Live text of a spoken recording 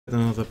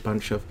another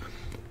bunch of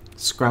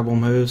Scrabble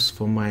moves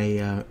for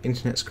my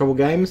internet Scrabble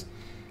games.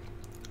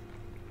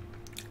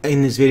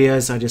 In these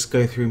videos I just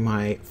go through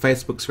my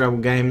Facebook Scrabble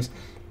games,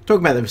 talk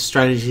about the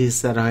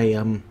strategies that I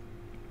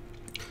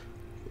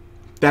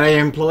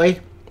employ,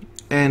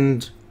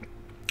 and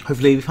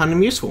hopefully you find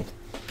them useful.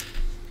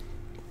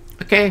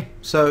 Okay,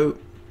 so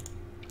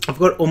I've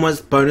got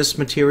almost bonus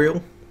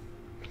material.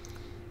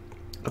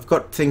 I've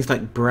got things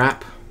like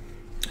Brap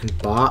and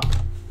Barp,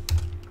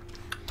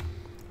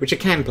 which I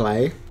can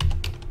play.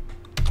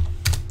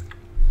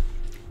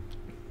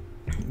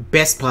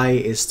 Best play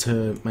is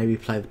to maybe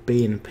play the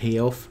B and P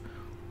off.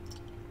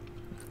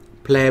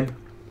 Pleb,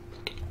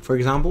 for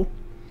example.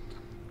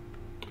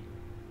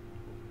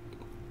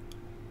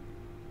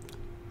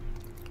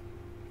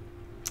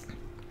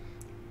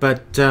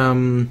 But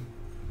I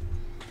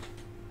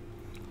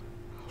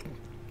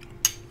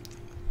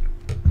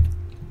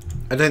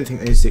don't think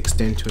these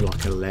extend to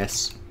like a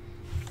less.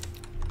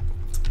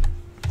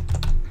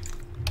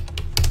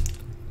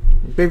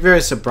 I'd be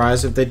very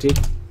surprised if they did.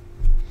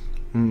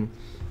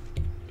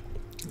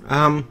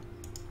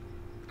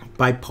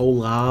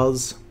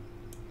 Bipolars.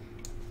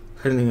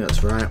 I don't think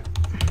that's right.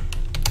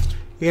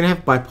 You're gonna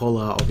have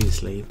bipolar,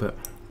 obviously, but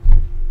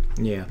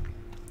yeah.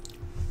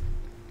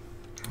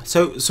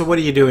 So what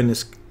do you do in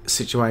this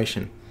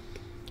situation?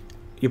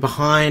 You're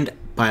behind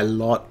by a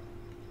lot.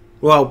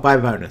 Well, by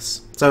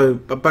bonus. So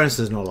a bonus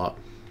is not a lot.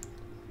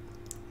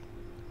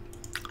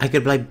 I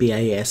could play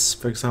BAS,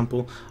 for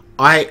example.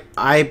 I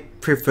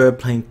prefer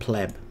playing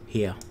pleb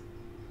here.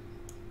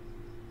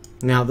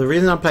 Now the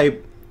reason I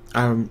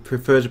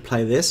prefer to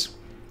play this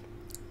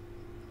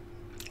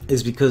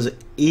is because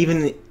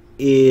even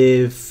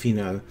if, you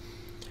know,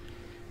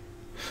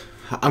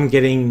 I'm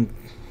getting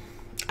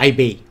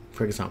AB,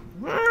 for example,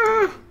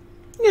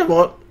 you know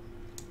what?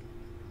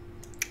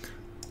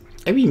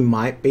 AB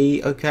might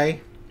be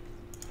okay,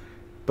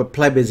 but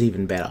pleb is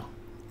even better.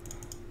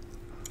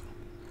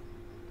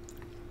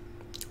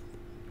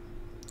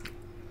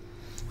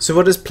 So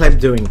what is pleb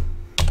doing?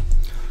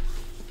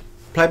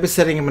 Pleb is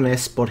setting up an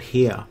S spot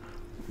here,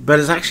 but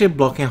it's actually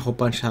blocking a whole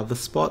bunch of other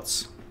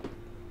spots.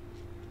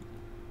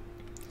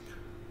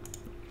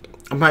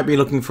 I might be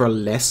looking for a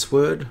less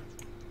word.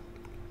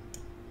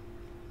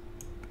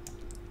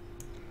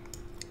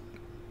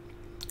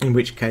 In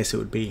which case it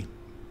would be,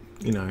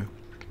 you know,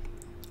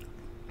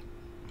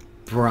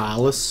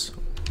 braless.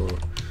 Or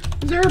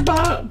is there a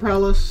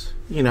braless?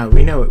 You know,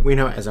 we know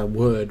it as a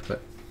word,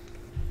 but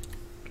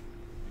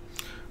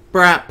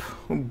brap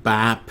or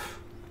bap.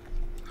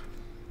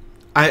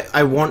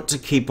 I want to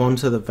keep on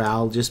to the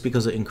vowel just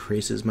because it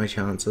increases my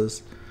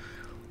chances.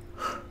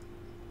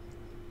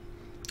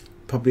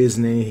 Probably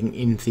isn't anything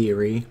in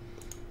theory,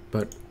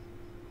 but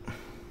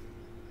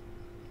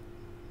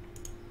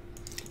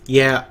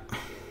yeah,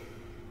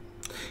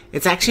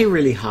 it's actually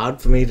really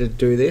hard for me to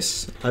do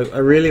this. I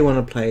really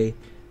want to play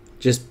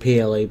just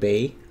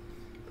PLEB,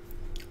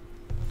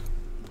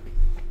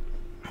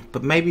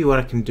 but maybe what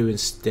I can do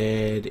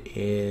instead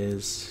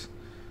is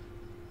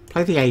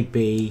play the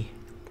AB.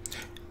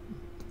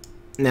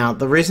 Now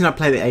the reason I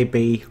play the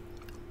AB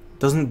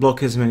doesn't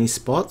block as many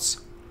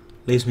spots,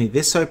 leaves me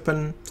this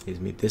open, leaves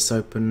me this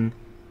open,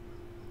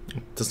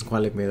 doesn't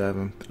quite leave me that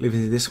open, leaves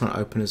me this one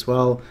open as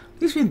well,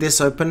 leaves me this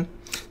open.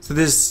 So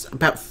there's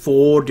about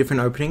 4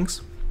 different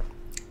openings.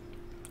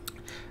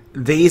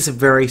 These are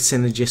very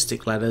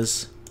synergistic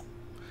letters,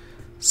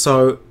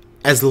 so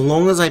as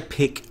long as I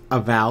pick a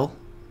vowel,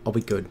 I'll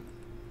be good.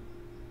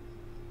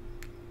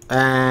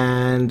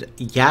 And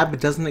Yab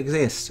doesn't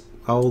exist.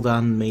 Well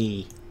done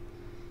me.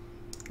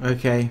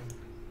 Okay.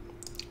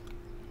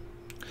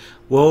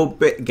 Well,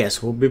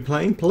 guess we'll be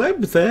playing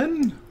pleb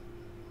then.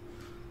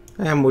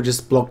 And we'll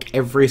just block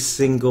every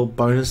single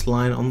bonus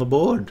line on the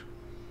board.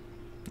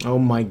 Oh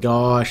my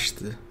gosh.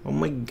 Oh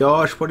my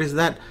gosh, what is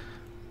that?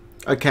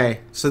 Okay,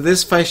 so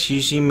this face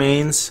usually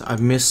means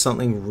I've missed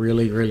something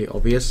really, really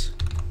obvious.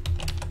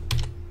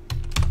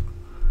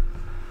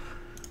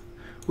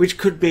 Which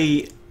could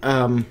be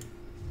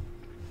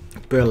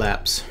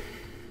burlaps.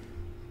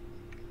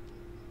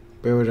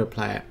 Where would I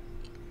play it?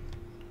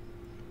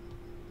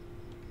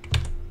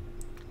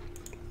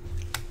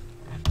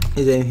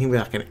 Is there anything with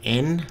like an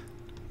N?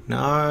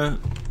 No.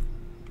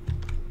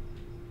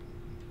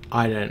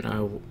 I don't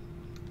know.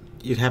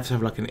 You'd have to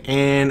have like an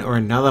N or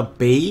another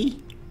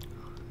B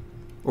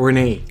or an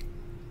E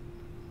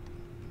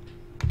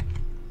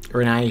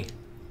or an A.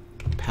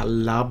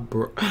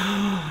 Palabra.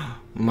 Oh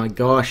my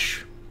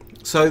gosh.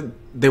 So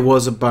there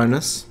was a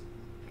bonus.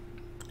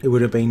 It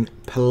would have been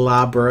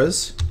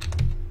palabras,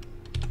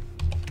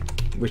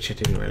 which I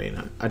didn't really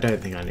know. I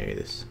don't think I knew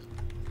this.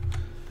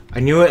 I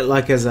knew it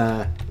like as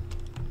a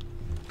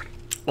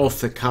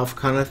off the cuff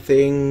kind of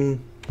thing,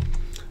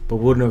 but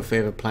wouldn't have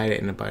ever played it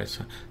in a bonus.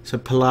 So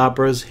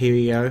palabras, here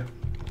we go.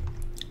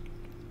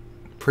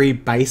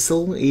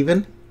 Pre-basal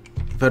even,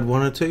 if I'd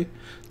wanted to.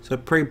 So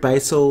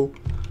pre-basal,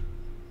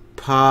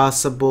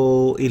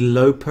 passable,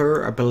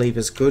 eloper, I believe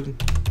is good.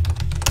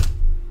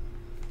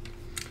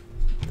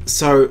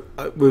 So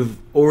we've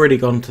already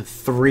gone to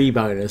 3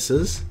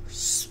 bonuses.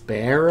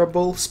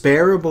 Spareable?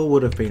 Spareable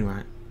would have been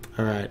right.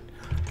 Alright.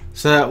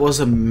 So that was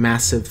a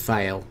massive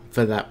fail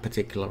for that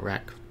particular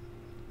rack.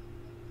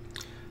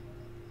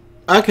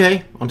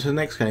 Okay, on to the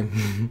next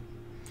game.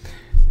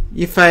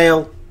 You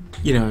fail,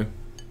 you know,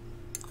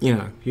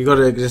 you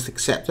gotta just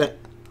accept it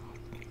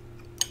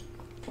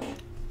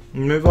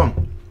and move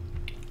on.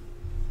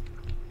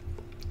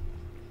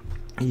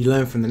 You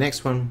learn from the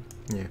next one.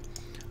 Yeah.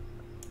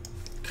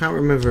 Can't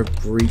remember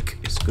if Greek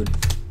is good.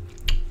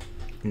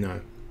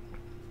 No.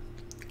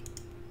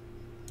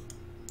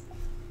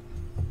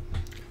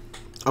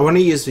 I want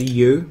to use the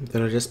U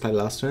that I just played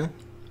last turn.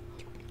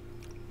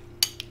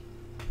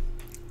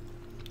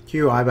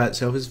 QI by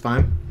itself is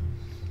fine.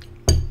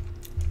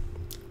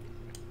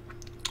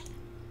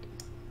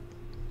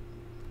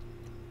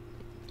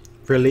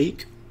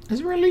 Relique.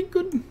 Is Relique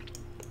good?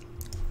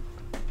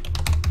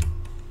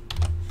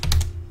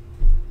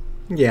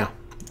 Yeah,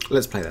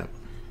 let's play that.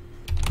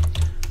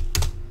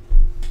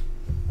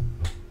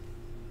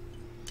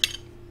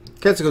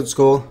 Gets a good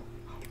score.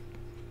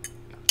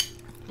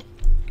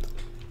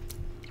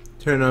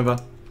 Turnover.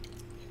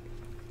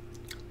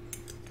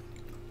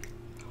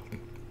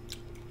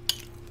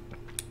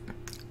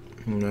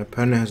 My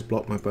opponent has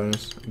blocked my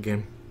bonus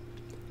again.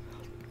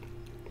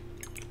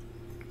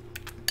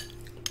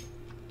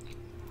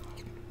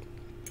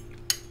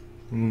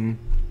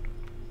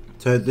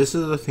 So this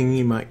is the thing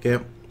you might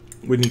get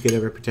when you get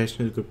a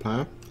reputation as a good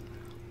player.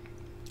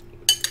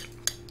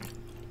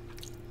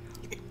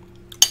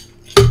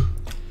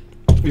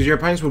 Because your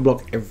opponents will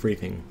block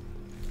everything.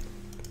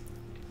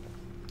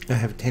 I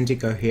have tend to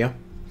go here.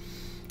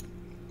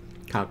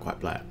 Can't quite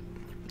play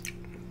it.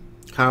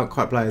 Can't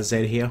quite play a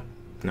Z here.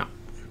 No.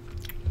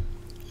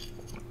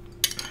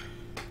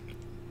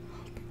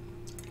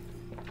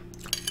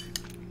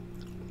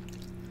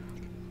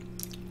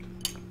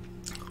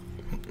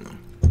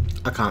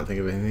 I can't think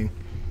of anything.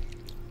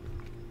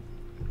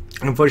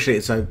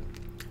 Unfortunately, so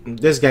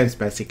this game's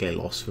basically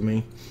lost for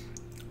me.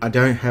 I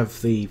don't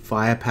have the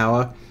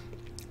firepower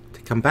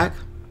to come back.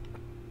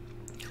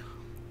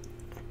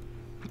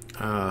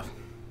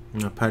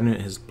 My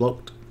opponent has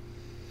blocked.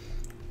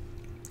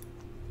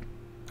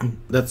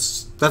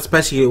 That's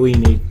basically what you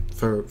need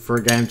for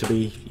a game to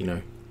be, you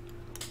know.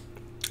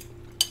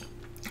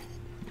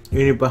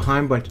 You're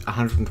behind by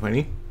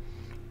 120.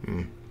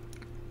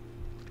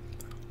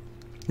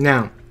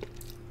 Now,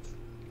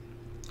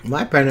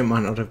 my opponent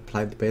might not have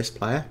played the best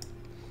player,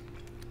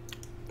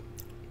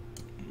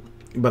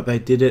 but they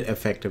did it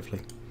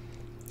effectively.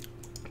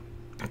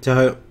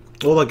 So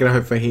all I can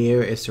hope for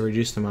here is to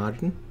reduce the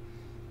margin.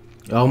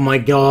 Oh my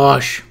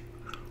gosh,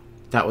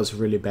 that was a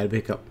really bad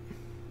pickup.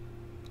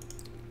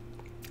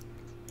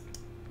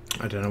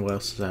 I don't know what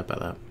else to say about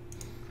that.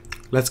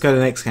 Let's go to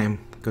the next game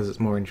because it's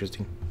more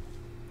interesting.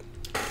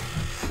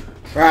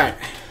 Right,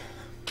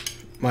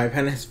 my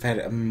opponent has had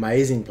an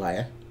amazing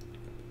player.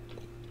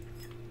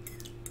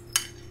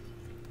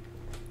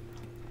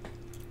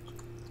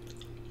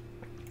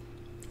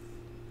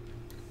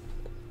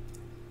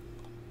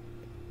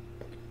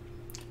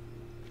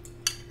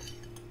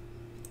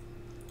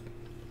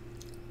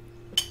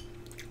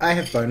 I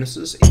have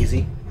bonuses,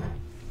 easy.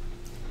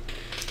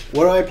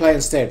 What do I play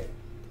instead?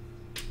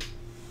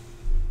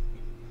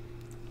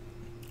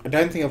 I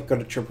don't think I've got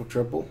a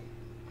triple.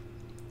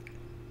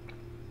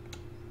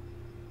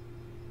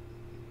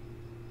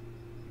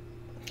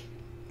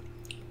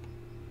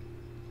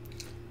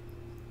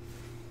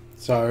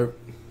 So,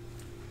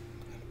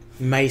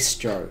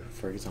 Maestro,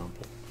 for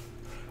example.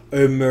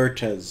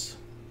 Omertas.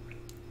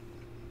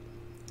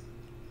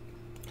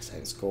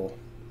 Same score.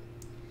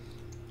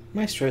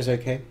 Maestro's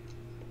okay.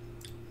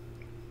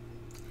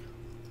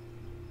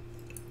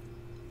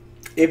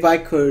 If I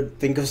could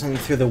think of something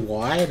through the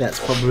Y,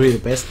 that's probably the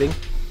best thing.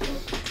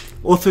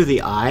 Or through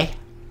the I.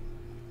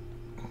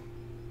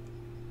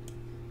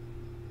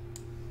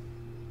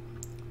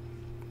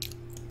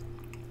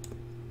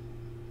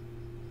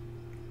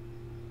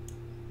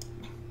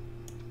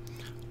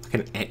 Like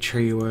an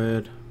etchery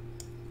word.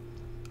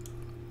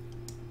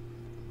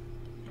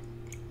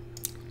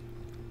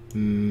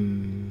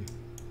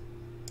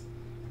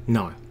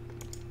 No.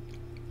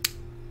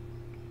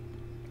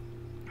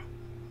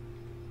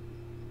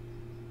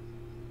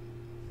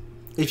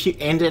 If you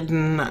ended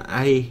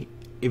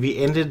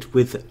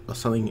with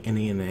something in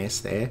an S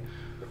there,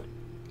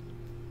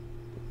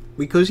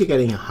 because you're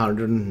getting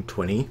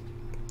 120,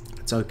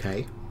 it's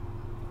okay.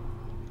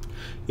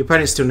 Your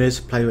opponent still needs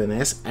to play with an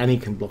S, and he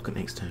can block it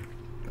next turn.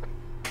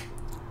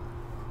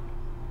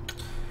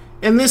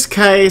 In this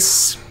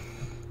case,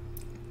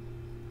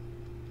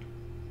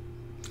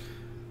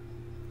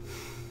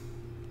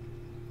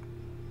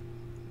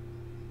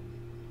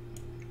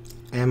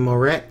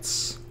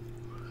 Amorettes.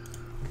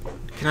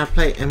 Can I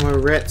play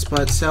Amorettes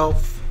by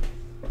itself?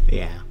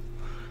 Yeah.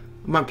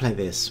 I might play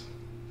this.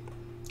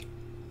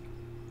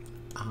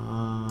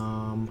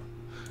 Can't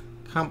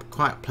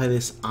quite play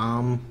this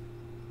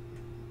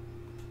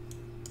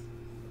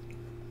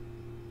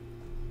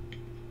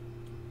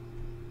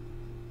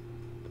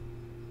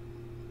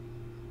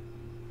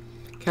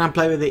Can I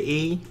play with the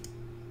E?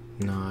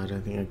 No, I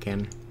don't think I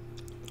can.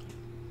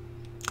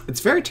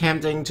 It's very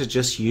tempting to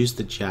just use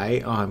the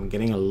J. Oh, I'm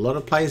getting a lot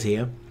of plays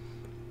here.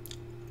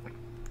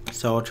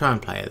 So I'll try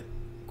and play it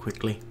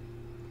quickly.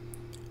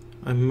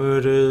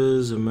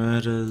 Murders.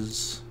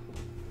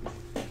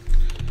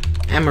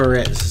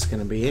 Amaretts is going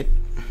to be it.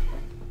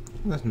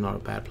 That's not a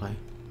bad play.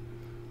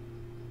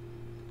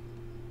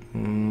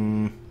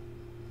 Did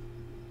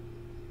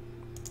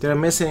I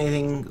miss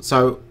anything?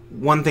 So,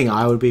 one thing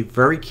I would be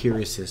very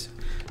curious is,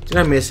 did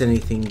I miss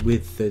anything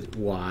with the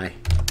Y?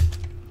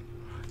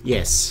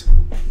 Yes.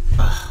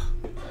 Ugh.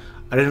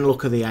 I didn't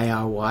look at the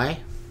ARY.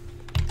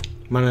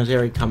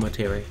 Monetary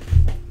commentary.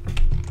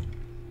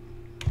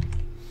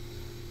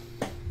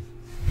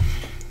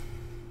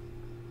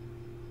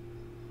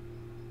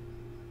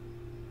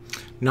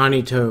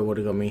 $92 would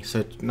have got me,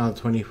 so another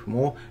 20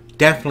 more.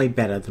 Definitely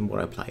better than what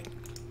I played.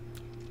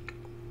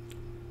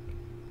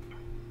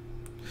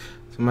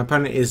 So my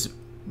opponent is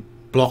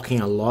blocking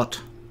a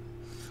lot.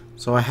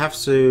 So I have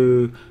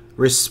to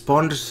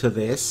respond to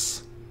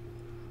this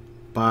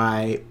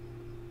by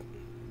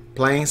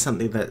playing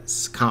something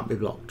that can't be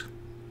blocked.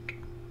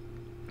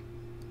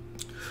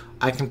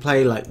 I can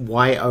play like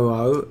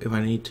YOO if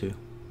I need to.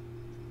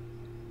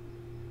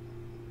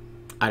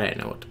 I don't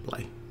know what to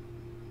play.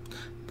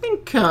 I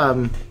think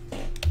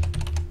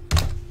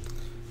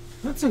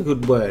that's a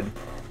good word.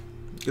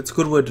 It's a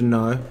good word to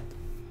know.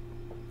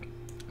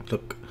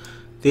 Look,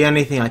 the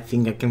only thing I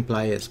think I can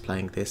play is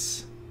playing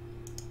this.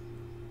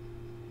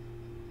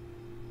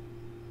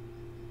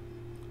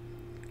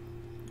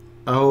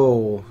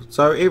 Oh,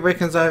 so it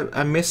reckons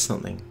I missed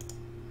something.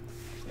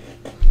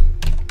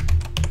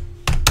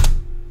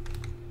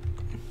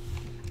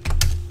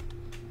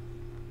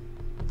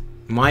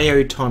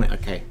 Myotonic,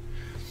 okay.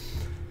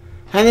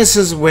 And this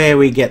is where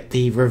we get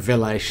the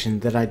revelation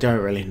that I don't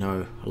really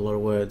know a lot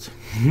of words.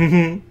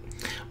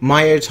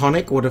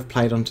 Myotonic would have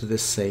played onto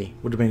this C.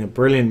 Would have been a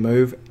brilliant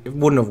move. It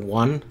wouldn't have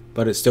won,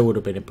 but it still would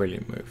have been a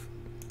brilliant move.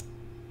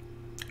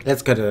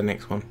 Let's go to the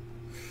next one.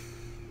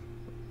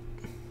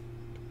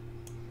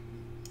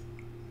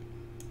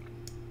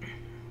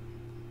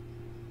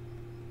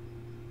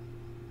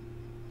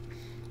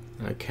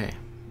 Okay.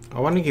 I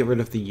want to get rid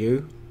of the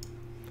U.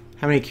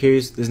 How many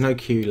Qs? There's no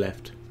Q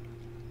left.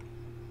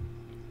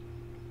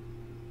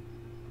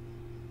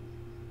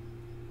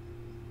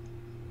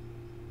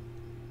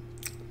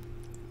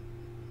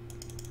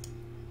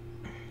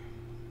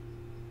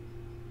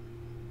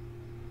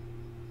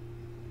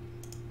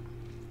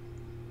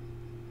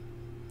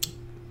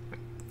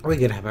 We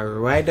could have a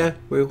rider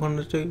we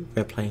wanted to.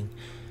 They're playing,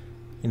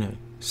 you know,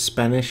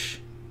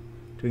 Spanish,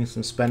 doing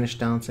some Spanish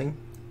dancing.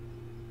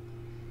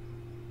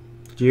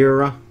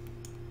 Jura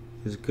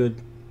is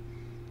good.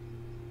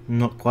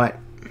 Not quite.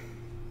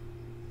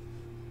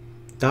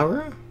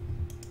 Dara?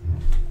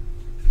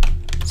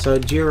 So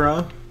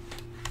Jura,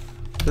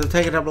 does it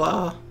take a double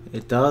R?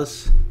 It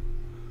does.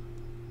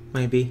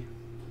 Maybe.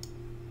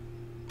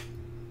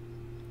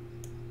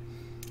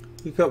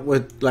 You got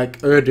with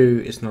like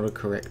Urdu is not a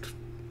correct.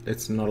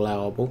 It's not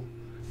allowable.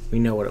 We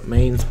know what it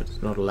means, but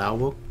it's not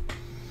allowable.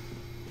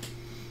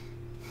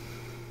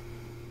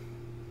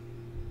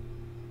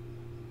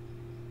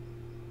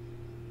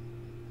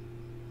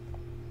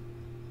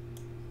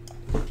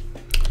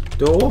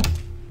 Door?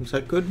 Is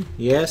that good?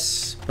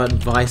 Yes, but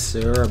vice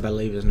versa, I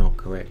believe, is not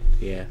correct.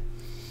 Yeah.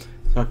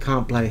 So I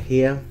can't play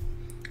here.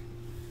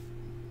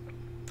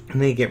 I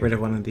need to get rid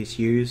of one of these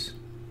U's.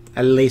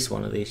 At least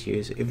one of these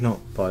U's, if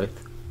not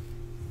both.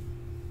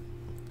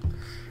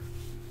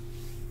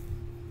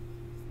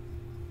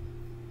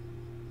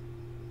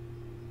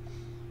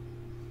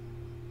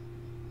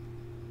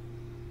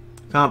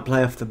 Can't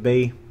play off the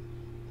B.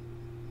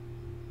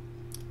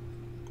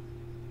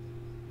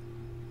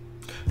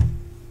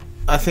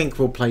 I think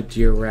we'll play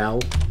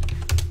Durell.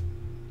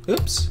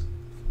 Oops.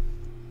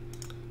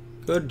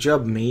 Good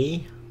job,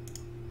 me.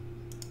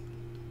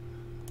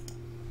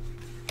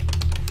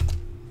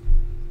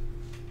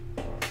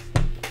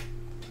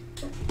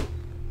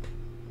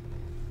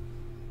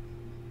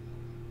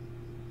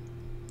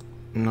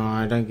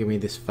 No, don't give me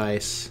this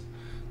face.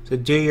 So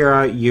do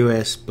your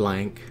US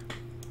blank.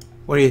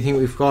 What do you think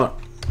we've got?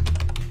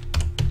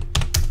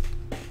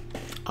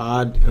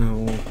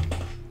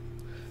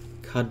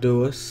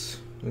 Carduous.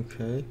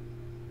 Okay.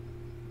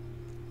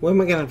 Where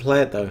am I going to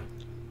play it though?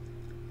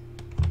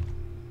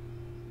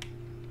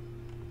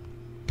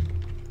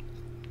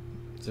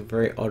 It's a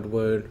very odd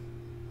word.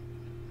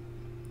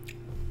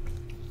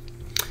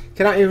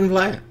 Can I even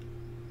play it?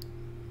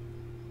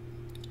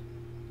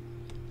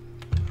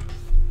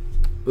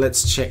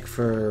 Let's check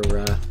for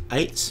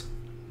 8s.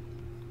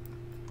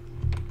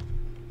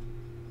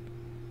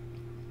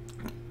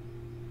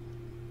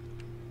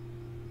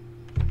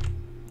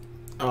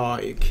 Oh,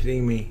 you're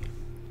kidding me.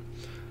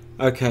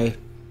 Okay,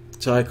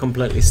 so I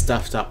completely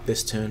stuffed up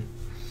this turn.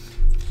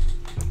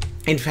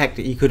 In fact,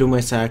 you could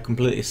almost say I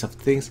completely stuffed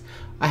things.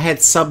 I had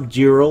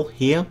subdural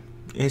here,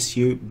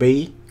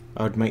 S-U-B.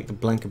 I would make the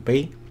blank a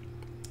B.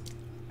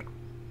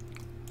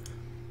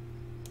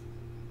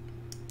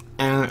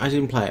 and I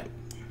didn't play it,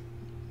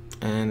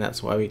 and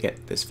that's why we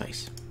get this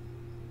face.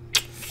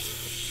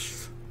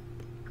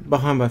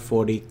 Behind by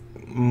 40,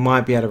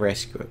 might be able to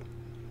rescue it,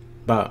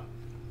 but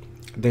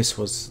this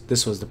was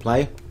the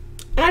play,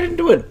 and I didn't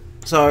do it.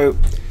 So,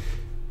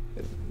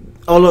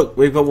 oh look,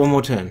 we've got one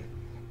more turn.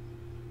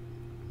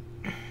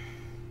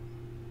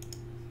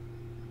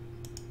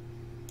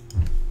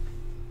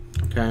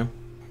 Okay.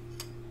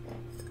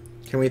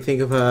 Can we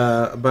think of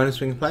a bonus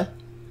we can play?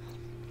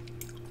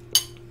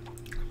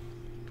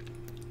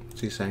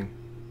 What's he saying?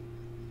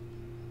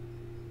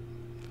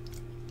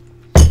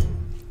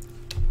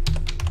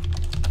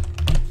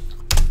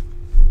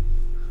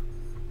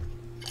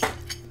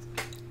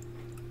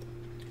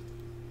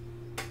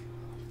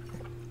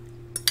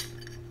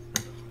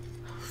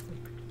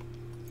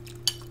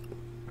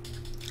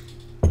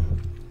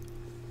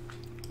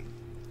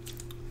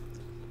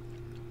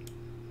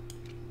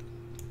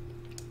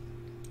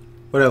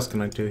 What else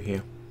can I do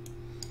here?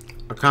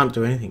 I can't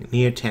do anything.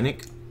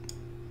 Neotenic.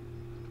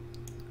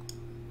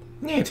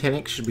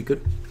 Neotenic should be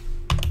good.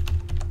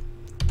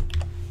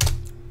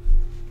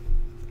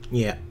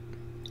 Yeah.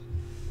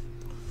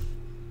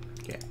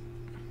 Yeah.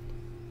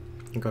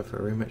 I'll go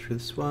for a rematch for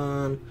this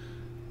one.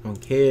 No one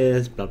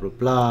cares. Blah blah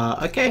blah.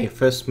 Okay,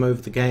 first move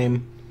of the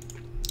game.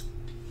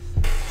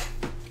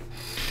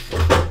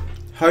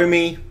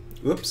 Homie.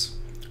 Whoops.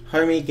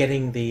 Homie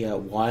getting the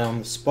Y on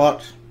the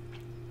spot.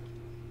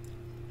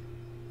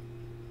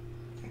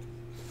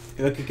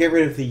 If I could get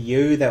rid of the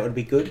U, that would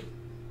be good.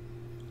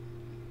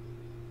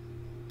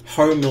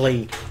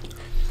 Homely.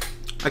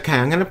 Okay,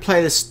 I'm going to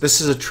play this.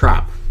 This is a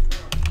trap.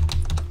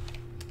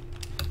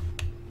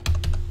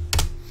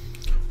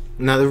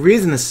 Now, the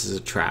reason this is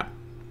a trap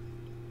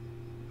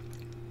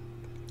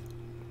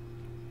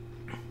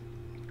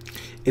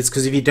is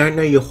because if you don't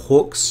know your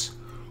hooks,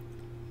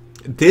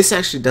 this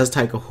actually does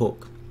take a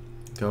hook.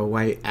 Go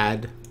away,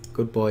 add.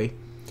 Good boy.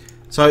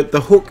 So,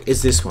 the hook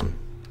is this one.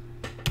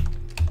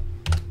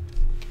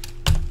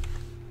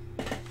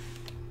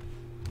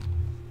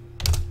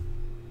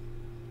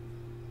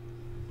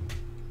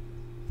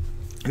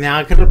 Now,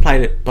 I could have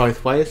played it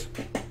both ways.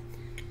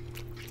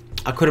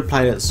 I could have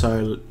played it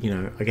so, you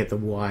know, I get the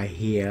Y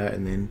here,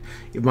 and then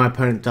if my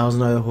opponent does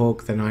know the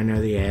hook, then I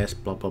know the S,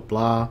 blah, blah,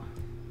 blah.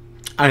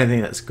 I don't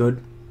think that's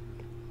good.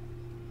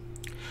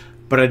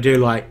 But I do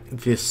like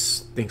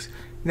this things.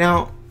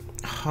 Now,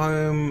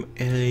 home,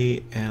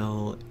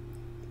 L-E-L,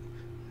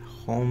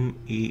 home,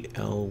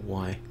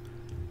 E-L-Y.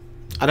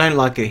 I don't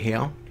like it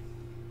here.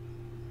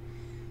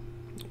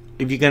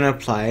 If you're gonna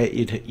play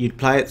it, you'd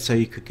play it so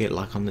you could get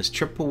like on this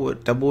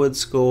double word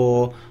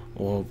score,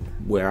 or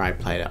where I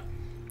played it.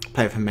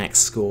 Play it for max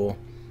score.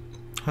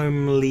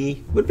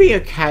 Homely would be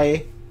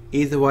okay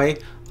either way.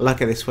 I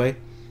like it this way.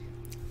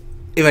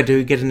 If I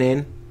do get an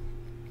N,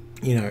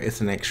 you know,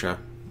 it's an extra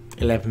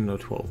 11 or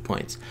 12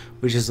 points,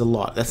 which is a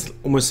lot. That's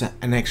almost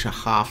an extra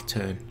half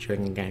turn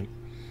during a game.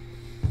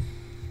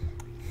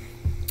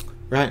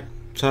 Right.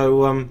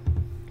 So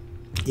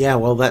yeah,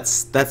 well,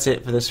 that's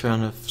it for this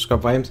round of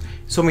Scrabble games. You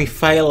saw me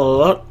fail a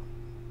lot,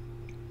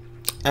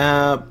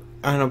 and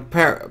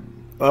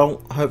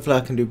well, hopefully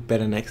I can do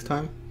better next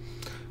time.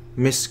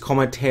 Missed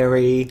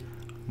commentary,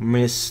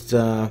 missed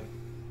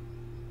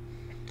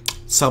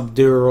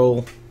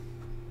subdural,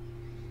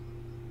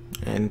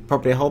 and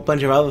probably a whole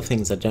bunch of other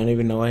things I don't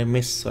even know I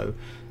missed. So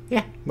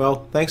yeah,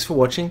 well, thanks for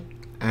watching,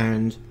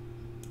 and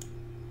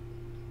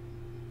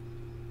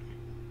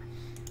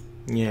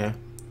yeah.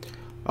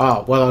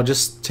 Oh, well, I'll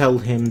just tell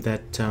him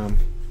that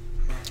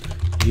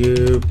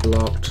you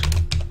blocked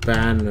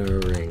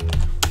bannering.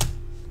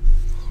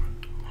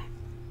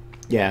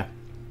 Yeah.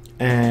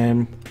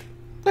 And,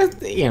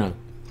 you know,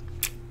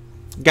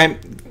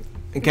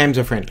 games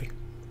are friendly.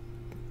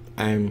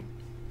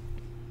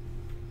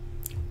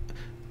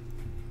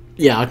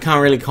 Yeah, I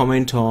can't really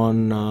comment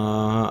on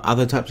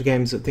other types of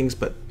games and things,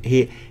 but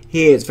here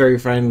it's very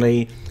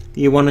friendly.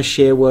 You want to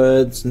share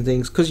words and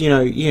things, because you know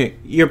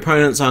your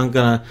opponents aren't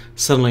gonna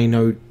suddenly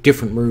know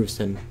different moves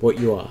than what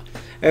you are.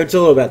 It's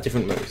all about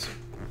different moves.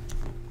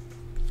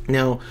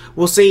 Now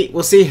we'll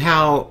see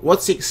how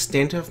what's the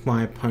extent of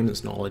my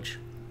opponent's knowledge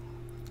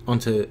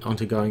onto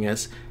going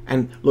as.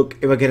 And look,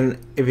 if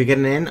you get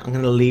an N, I'm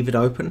gonna leave it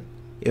open.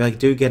 If I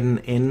do get an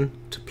N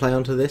to play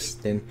onto this,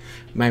 then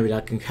maybe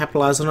I can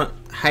capitalize on it.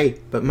 Hey,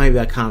 but maybe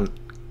I can't.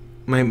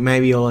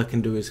 Maybe all I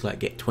can do is like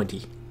get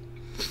 20.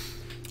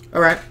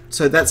 Alright,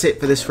 so that's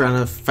it for this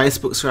round of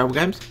Facebook Scrabble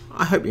games.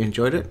 I hope you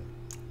enjoyed it,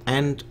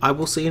 and I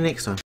will see you next time.